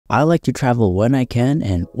I like to travel when I can,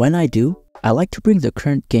 and when I do, I like to bring the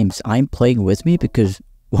current games I'm playing with me because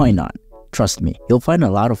why not? Trust me, you'll find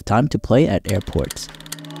a lot of time to play at airports.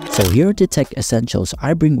 So here are the tech essentials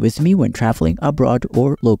I bring with me when traveling abroad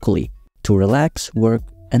or locally to relax, work,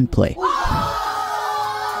 and play.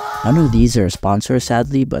 None of these are a sponsor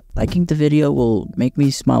sadly, but liking the video will make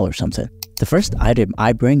me smile or something. The first item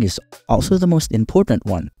I bring is also the most important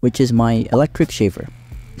one, which is my electric shaver.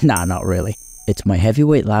 Nah, not really. It's my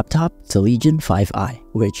heavyweight laptop, the Legion 5i,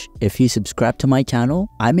 which if you subscribe to my channel,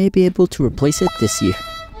 I may be able to replace it this year.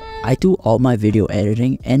 I do all my video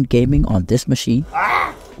editing and gaming on this machine,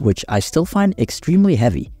 which I still find extremely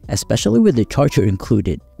heavy, especially with the charger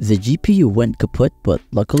included. The GPU went kaput, but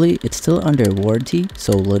luckily it's still under warranty,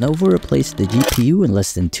 so Lenovo replaced the GPU in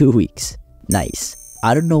less than 2 weeks. Nice.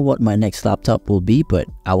 I don't know what my next laptop will be, but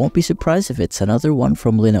I won't be surprised if it's another one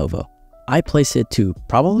from Lenovo. I place it to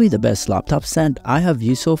probably the best laptop stand I have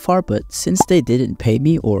used so far, but since they didn't pay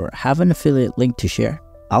me or have an affiliate link to share,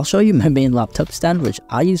 I'll show you my main laptop stand which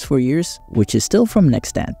I used for years, which is still from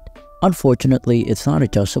Nextstand. Unfortunately, it's not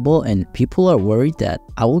adjustable and people are worried that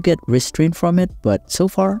I will get wrist strain from it, but so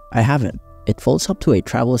far I haven't. It folds up to a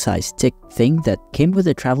travel size thick thing that came with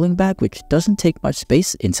a traveling bag which doesn't take much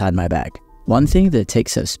space inside my bag. One thing that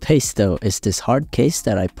takes up space though is this hard case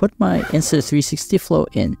that I put my Insta360 Flow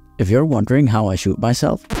in. If you're wondering how I shoot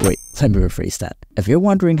myself, wait, let me rephrase that. If you're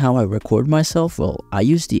wondering how I record myself, well, I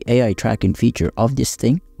use the AI tracking feature of this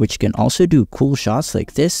thing, which can also do cool shots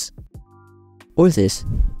like this,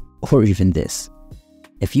 or even this.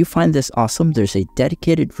 If you find this awesome, there's a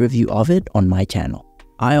dedicated review of it on my channel.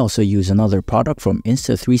 I also use another product from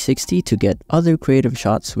Insta360 to get other creative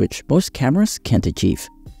shots which most cameras can't achieve.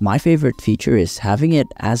 My favorite feature is having it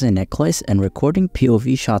as a necklace and recording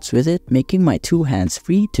POV shots with it, making my two hands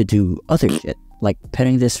free to do other shit, like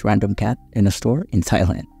petting this random cat in a store in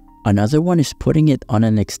Thailand. Another one is putting it on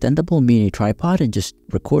an extendable mini tripod and just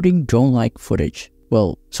recording drone-like footage.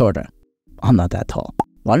 Well, sorta. I'm not that tall.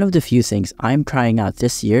 One of the few things I'm trying out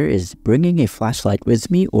this year is bringing a flashlight with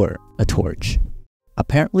me or a torch.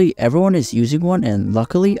 Apparently everyone is using one and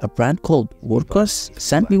luckily a brand called Wurkos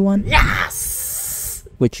sent me one. Yes!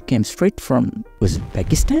 Which came straight from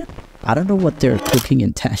Uzbekistan? I don't know what they're cooking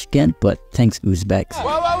in Tashkent, but thanks Uzbeks.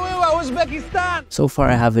 Uzbekistan! So far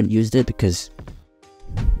I haven't used it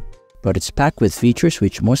but it's packed with features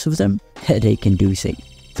which most of them headache inducing.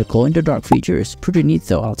 The glow in the dark feature is pretty neat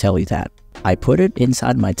though, I'll tell you that. I put it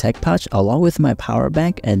inside my tech pouch along with my power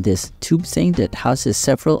bank and this tube thing that houses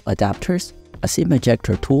several adapters, a SIM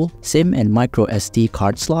ejector tool, SIM and micro SD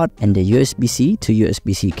card slot, and a USB-C to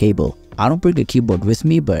USB-C cable. I don't bring a keyboard with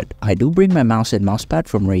me, but I do bring my mouse and mousepad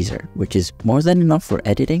from Razer, which is more than enough for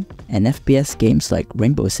editing and FPS games like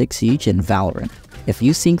Rainbow Six Siege and Valorant. If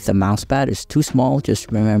you think the mousepad is too small,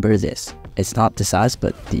 just remember this. It's not the size,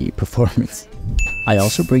 but the performance. I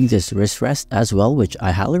also bring this wrist rest as well, which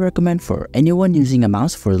I highly recommend for anyone using a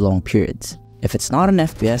mouse for long periods. If it's not an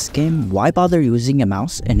FPS game, why bother using a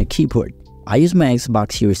mouse and a keyboard? I use my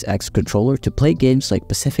Xbox Series X controller to play games like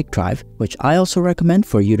Pacific Drive, which I also recommend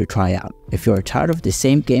for you to try out if you are tired of the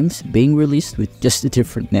same games being released with just a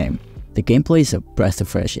different name. The gameplay is a breath of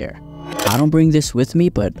fresh air. I don't bring this with me,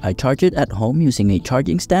 but I charge it at home using a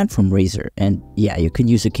charging stand from Razer, and yeah, you can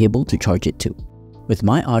use a cable to charge it too. With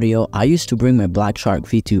my audio, I used to bring my Black Shark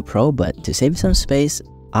V2 Pro, but to save some space,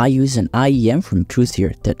 I use an IEM from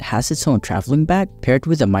Truthear that has its own traveling bag paired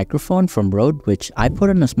with a microphone from Rode, which I put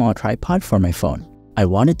on a small tripod for my phone. I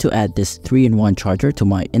wanted to add this 3-in-1 charger to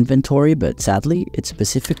my inventory, but sadly, it's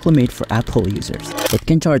specifically made for Apple users. It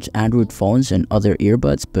can charge Android phones and other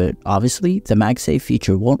earbuds, but obviously, the MagSafe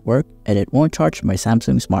feature won't work and it won't charge my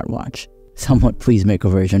Samsung smartwatch. Someone please make a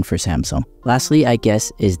version for Samsung. Lastly, I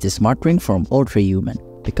guess, is the smart ring from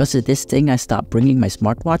Ultrahuman. Because of this thing, I stopped bringing my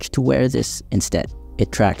smartwatch to wear this instead.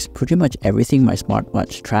 It tracks pretty much everything my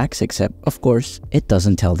smartwatch tracks, except, of course, it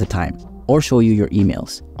doesn't tell the time or show you your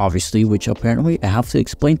emails, obviously, which apparently I have to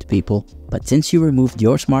explain to people, but since you removed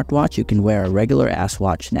your smartwatch, you can wear a regular ass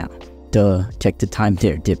watch now. Duh, check the time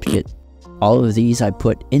there, dipshit. All of these I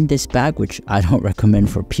put in this bag, which I don't recommend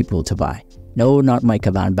for people to buy. No, not my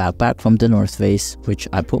Kavan backpack from the North Face, which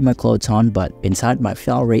I put my clothes on, but inside my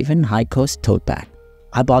Fjallraven High Coast tote bag.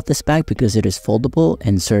 I bought this bag because it is foldable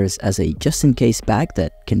and serves as a just-in-case bag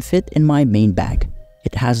that can fit in my main bag.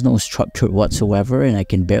 It has no structure whatsoever and I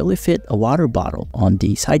can barely fit a water bottle on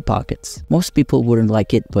the side pockets. Most people wouldn't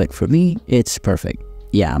like it, but for me, it's perfect.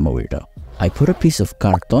 Yeah, I'm a weirdo. I put a piece of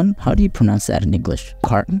carton, how do you pronounce that in English?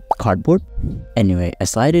 Carton? Cardboard? Anyway, I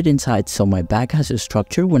slide it inside so my bag has a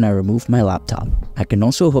structure when I remove my laptop. I can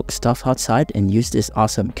also hook stuff outside and use this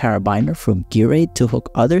awesome carabiner from Gearaid to hook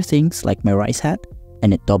other things like my rice hat,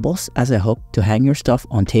 and it doubles as a hook to hang your stuff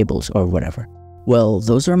on tables or whatever. Well,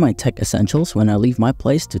 those are my tech essentials when I leave my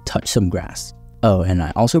place to touch some grass. Oh, and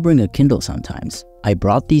I also bring a Kindle sometimes. I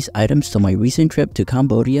brought these items to my recent trip to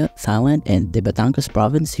Cambodia, Thailand, and the Batangas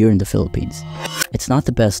province here in the Philippines. It's not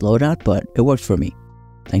the best loadout, but it works for me.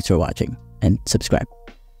 Thanks for watching, and subscribe,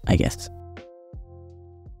 I guess.